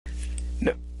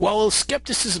While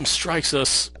skepticism strikes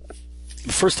us,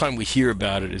 the first time we hear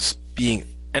about it as being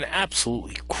an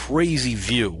absolutely crazy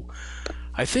view,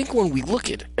 I think when we look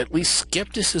at least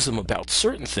skepticism about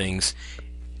certain things,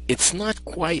 it's not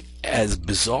quite as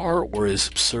bizarre or as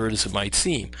absurd as it might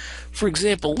seem. For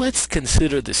example, let's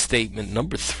consider the statement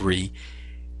number 3,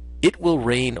 it will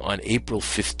rain on April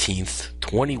 15th,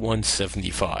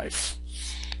 2175.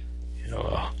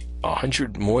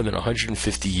 More than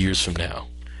 150 years from now.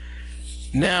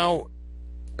 Now,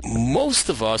 most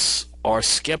of us are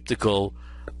skeptical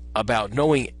about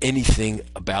knowing anything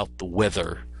about the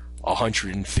weather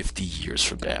 150 years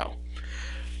from now.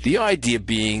 The idea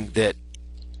being that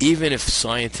even if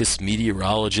scientists,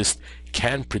 meteorologists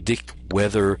can predict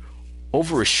weather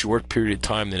over a short period of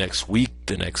time, the next week,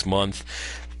 the next month,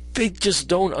 they just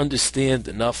don't understand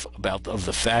enough of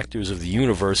the factors of the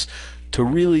universe to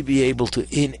really be able to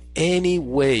in any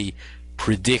way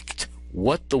predict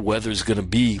what the weather is going to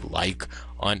be like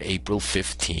on April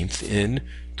 15th in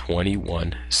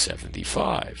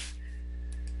 2175.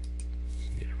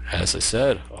 As I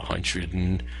said,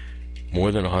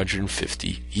 more than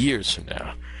 150 years from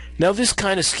now. Now, this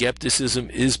kind of skepticism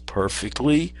is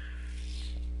perfectly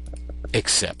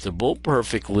acceptable,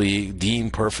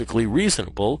 deemed perfectly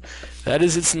reasonable. That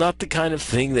is, it's not the kind of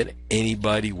thing that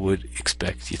anybody would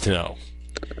expect you to know.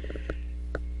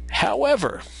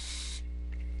 However,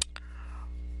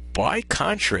 by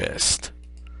contrast,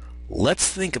 let's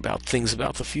think about things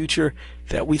about the future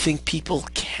that we think people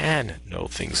can know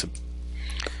things about.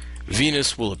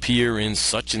 Venus will appear in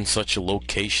such and such a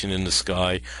location in the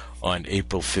sky on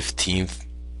April 15th,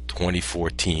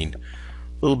 2014, a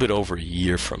little bit over a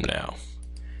year from now.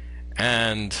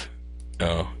 And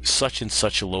such and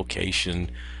such a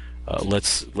location,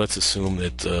 let's assume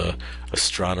that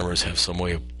astronomers have some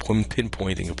way of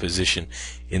pinpointing a position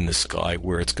in the sky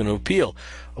where it's going to appear.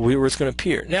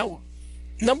 Now,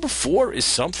 number 4 is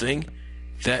something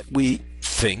that we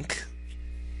think,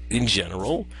 in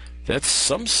general, that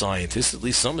some scientists, at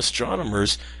least some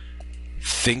astronomers,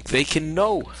 think they can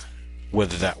know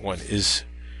whether that one is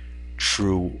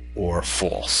true or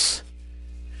false.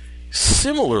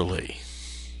 Similarly,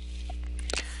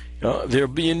 there'll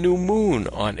be a new moon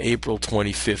on April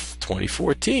 25th,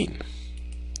 2014.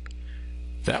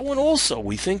 That one also,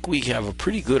 we think we have a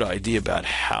pretty good idea about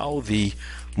how the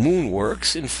moon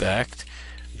works. In fact,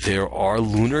 there are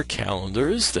lunar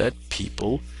calendars that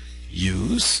people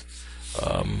use.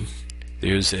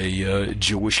 There's a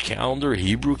Jewish calendar, a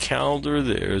Hebrew calendar,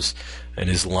 there's an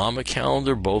Islamic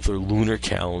calendar, both are lunar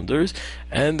calendars,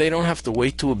 and they don't have to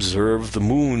wait to observe the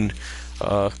moon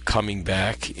coming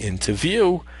back into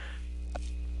view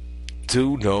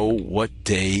to know what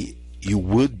day you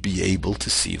would be able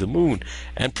to see the moon.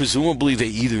 And presumably they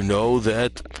either know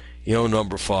that,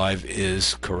 number 5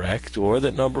 is correct or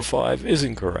that number 5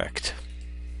 isn't correct.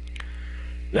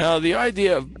 Now, the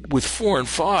idea with 4 and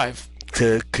 5,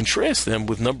 to contrast them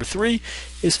with number 3,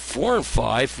 is 4 and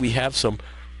 5, we have some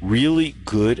really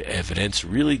good evidence,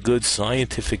 really good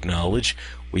scientific knowledge.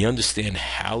 We understand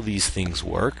how these things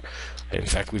work. In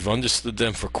fact, we've understood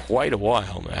them for quite a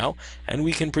while now, and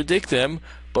we can predict them.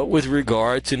 But with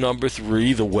regard to number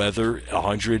 3, the weather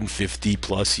 150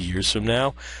 plus years from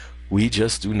now, we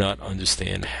just do not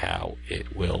understand how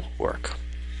it will work.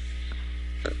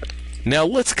 Now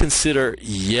let's consider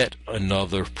yet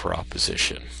another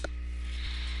proposition.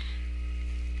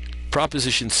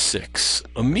 Proposition 6.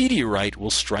 A meteorite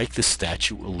will strike the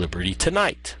Statue of Liberty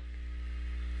tonight.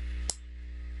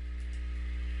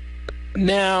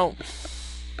 Now,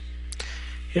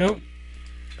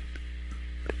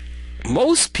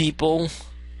 most people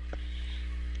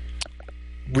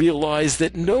realize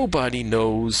that nobody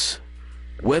knows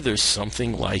whether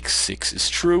something like 6 is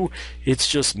true. It's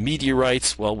just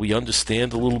meteorites. While we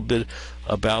understand a little bit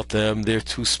about them, they're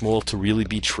too small to really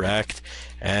be tracked,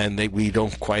 and we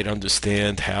don't quite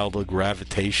understand how the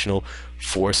gravitational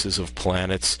forces of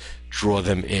planets draw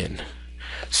them in.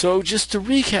 So just to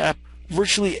recap,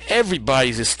 virtually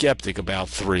everybody's a skeptic about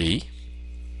 3.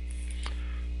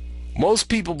 Most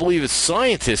people believe that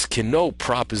scientists can know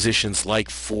propositions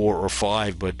like 4 or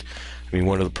 5, but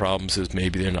one of the problems is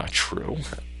maybe they're not true.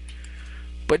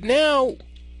 But now,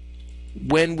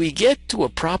 when we get to a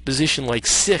proposition like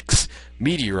 6,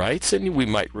 meteorites, and we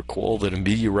might recall that a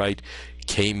meteorite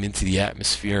came into the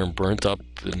atmosphere and burnt up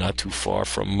not too far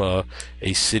from a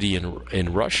city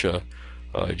in Russia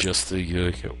just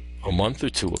a month or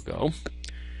 2 ago.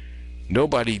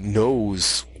 Nobody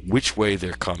knows which way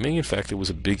they're coming. In fact, there was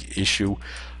a big issue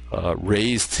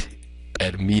raised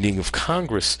at a meeting of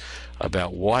Congress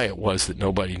about why it was that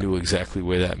nobody knew exactly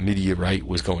where that meteorite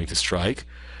was going to strike.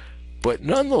 But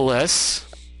nonetheless,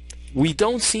 we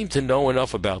don't seem to know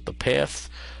enough about the path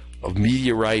of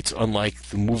meteorites, unlike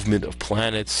the movement of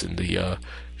planets and the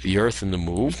Earth and the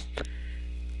Moon.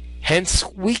 Hence,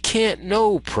 we can't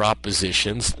know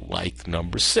propositions like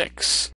number 6.